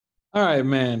All right,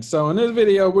 man. So in this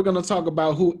video, we're going to talk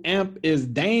about who AMP is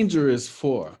dangerous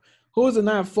for. Who is it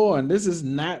not for? And this is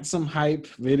not some hype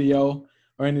video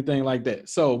or anything like that.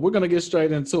 So we're going to get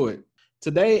straight into it.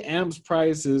 Today, AMP's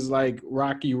price is like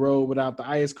Rocky Road without the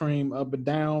ice cream, up and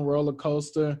down roller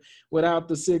coaster without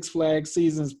the Six Flags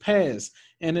Seasons Pass.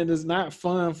 And it is not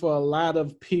fun for a lot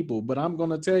of people, but I'm going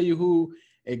to tell you who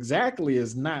exactly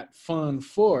is not fun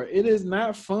for. It is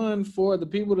not fun for the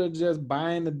people that are just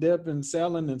buying the dip and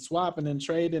selling and swapping and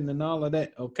trading and all of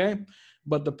that, okay?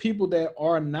 But the people that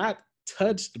are not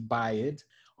touched by it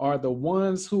are the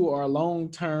ones who are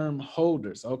long-term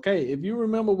holders, okay? If you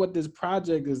remember what this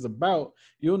project is about,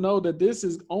 you'll know that this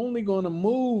is only going to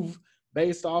move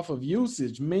based off of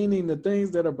usage, meaning the things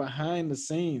that are behind the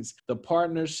scenes, the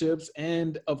partnerships,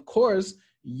 and of course,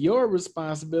 your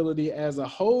responsibility as a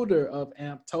holder of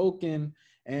AMP token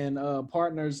and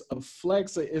partners of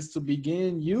Flexa is to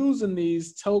begin using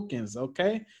these tokens,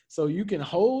 okay? So you can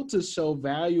hold to show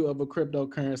value of a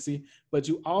cryptocurrency, but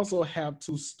you also have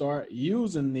to start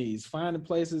using these, finding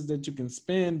places that you can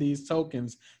spend these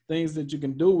tokens, things that you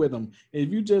can do with them.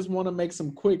 If you just want to make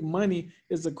some quick money,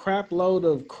 it's a crap load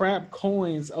of crap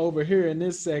coins over here in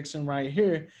this section right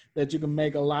here that you can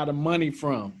make a lot of money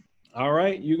from. All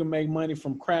right, you can make money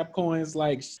from crap coins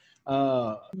like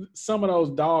some of those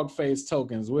dog face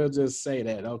tokens. We'll just say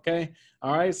that, okay?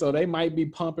 All right, so they might be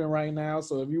pumping right now.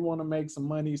 So if you want to make some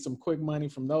money, some quick money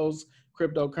from those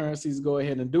cryptocurrencies, go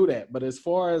ahead and do that. But as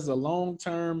far as a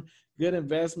long-term good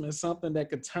investment, something that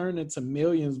could turn into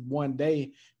millions one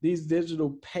day, these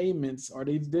digital payments or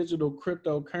these digital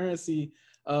cryptocurrency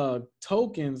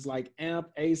tokens like AMP,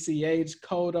 ACH,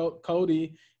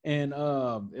 Cody, and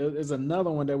there's another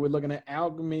one that we're looking at,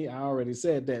 Alchemy. I already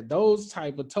said that. Those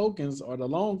type of tokens are the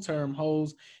long-term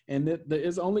holds, and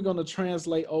it's only going to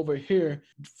translate over here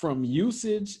from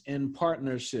usage and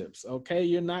partnerships, okay?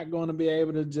 You're not going to be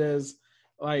able to just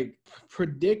like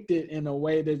predict it in a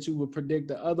way that you would predict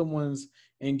the other ones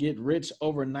and get rich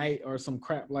overnight or some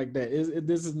crap like that.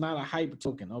 This is not a hype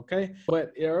token, okay?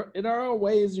 But there are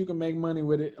ways you can make money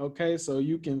with it, okay? So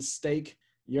you can stake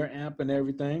your AMP and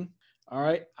everything. All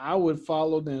right, I would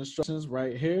follow the instructions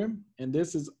right here. And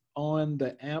this is on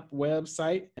the AMP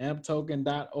website,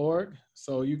 amptoken.org.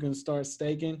 So you can start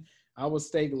staking. I would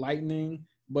stake Lightning,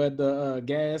 but the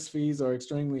gas fees are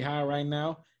extremely high right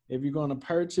now. If you're going to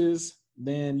purchase,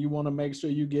 then you want to make sure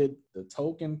you get the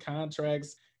token contract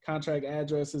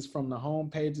addresses from the home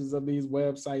pages of these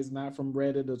websites, not from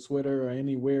Reddit or Twitter or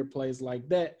any weird place like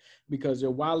that, because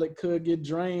your wallet could get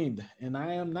drained. And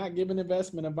I am not giving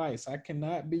investment advice. I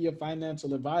cannot be your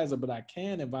financial advisor, but I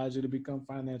can advise you to become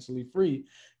financially free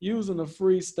using the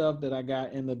free stuff that I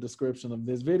got in the description of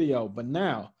this video. But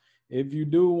now, if you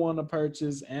do want to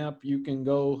purchase AMP, you can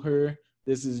go here.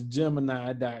 This is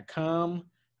Gemini.com.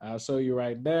 I'll show you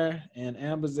right there. And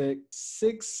AMP is at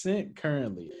 6 cents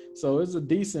currently. So it's a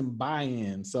decent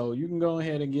buy-in. So you can go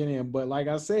ahead and get in. But like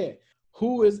I said,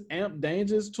 who is AMP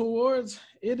dangerous towards?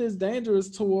 It is dangerous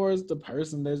towards the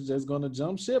person that's just going to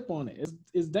jump ship on it.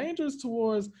 It's dangerous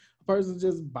towards a person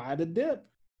just buy the dip.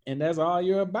 And that's all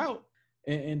you're about.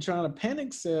 And trying to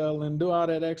panic sell and do all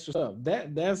that extra stuff.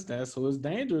 That's who it's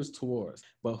dangerous towards.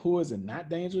 But who is it not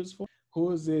dangerous for?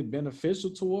 Who is it beneficial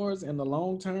towards in the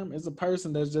long term? Is a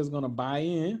person that's just going to buy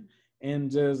in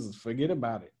and just forget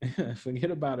about it.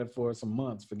 Forget about it for some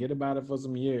months. Forget about it for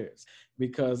some years.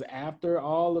 Because after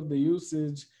all of the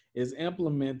usage is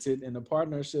implemented and the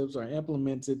partnerships are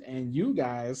implemented and you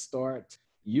guys start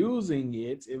using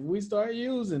it, if we start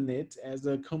using it as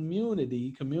a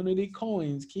community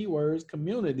coins, keywords,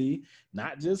 community,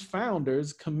 not just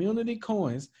founders, community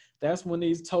coins, that's when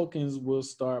these tokens will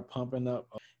start pumping up.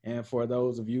 And for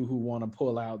those of you who want to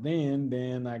pull out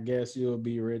then I guess you'll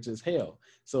be rich as hell.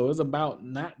 So it's about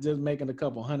not just making a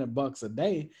couple $100 a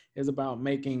day. It's about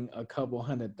making a couple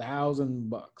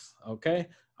 $100,000. Okay.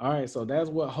 All right. So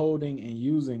that's what holding and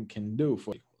using can do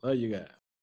for you. Love you guys.